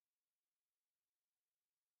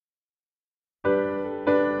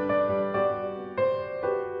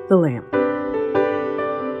The lamp.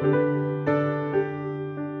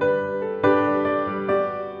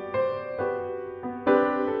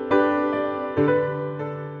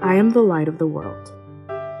 I am the light of the world.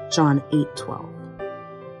 John 8:12.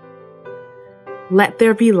 Let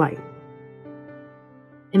there be light.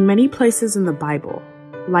 In many places in the Bible,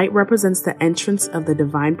 light represents the entrance of the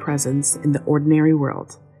divine presence in the ordinary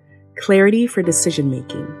world, clarity for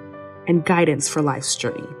decision-making, and guidance for life's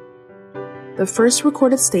journey. The first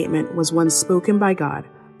recorded statement was one spoken by God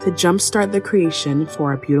to jumpstart the creation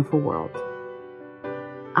for our beautiful world.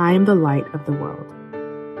 I am the light of the world.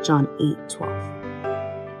 John 8:12.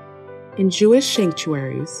 In Jewish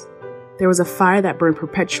sanctuaries, there was a fire that burned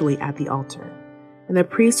perpetually at the altar, and the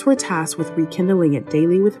priests were tasked with rekindling it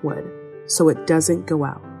daily with wood so it doesn't go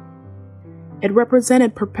out. It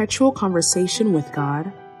represented perpetual conversation with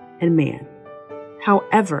God and man.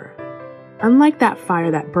 However, unlike that fire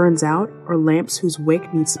that burns out or lamps whose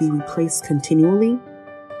wick needs to be replaced continually,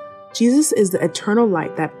 Jesus is the eternal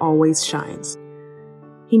light that always shines.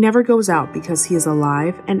 He never goes out because he is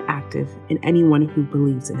alive and active in anyone who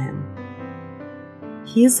believes in him.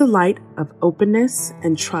 He is the light of openness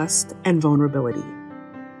and trust and vulnerability.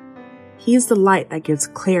 He is the light that gives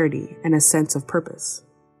clarity and a sense of purpose.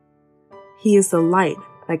 He is the light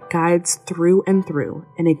that guides through and through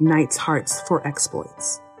and ignites hearts for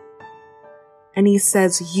exploits. And he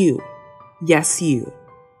says you, yes you,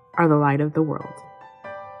 are the light of the world.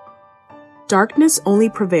 Darkness only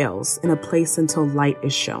prevails in a place until light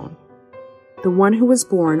is shown. The one who was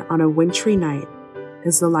born on a wintry night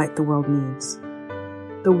is the light the world needs.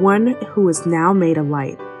 The one who is now made a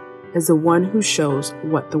light is the one who shows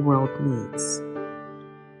what the world needs.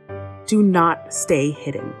 Do not stay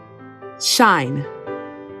hidden. Shine.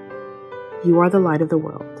 You are the light of the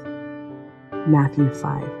world. Matthew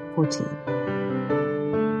 5:14.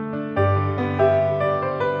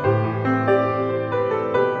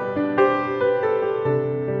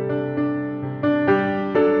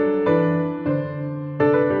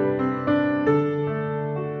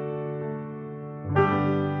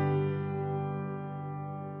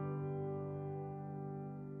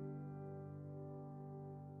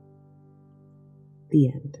 The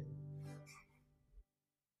end.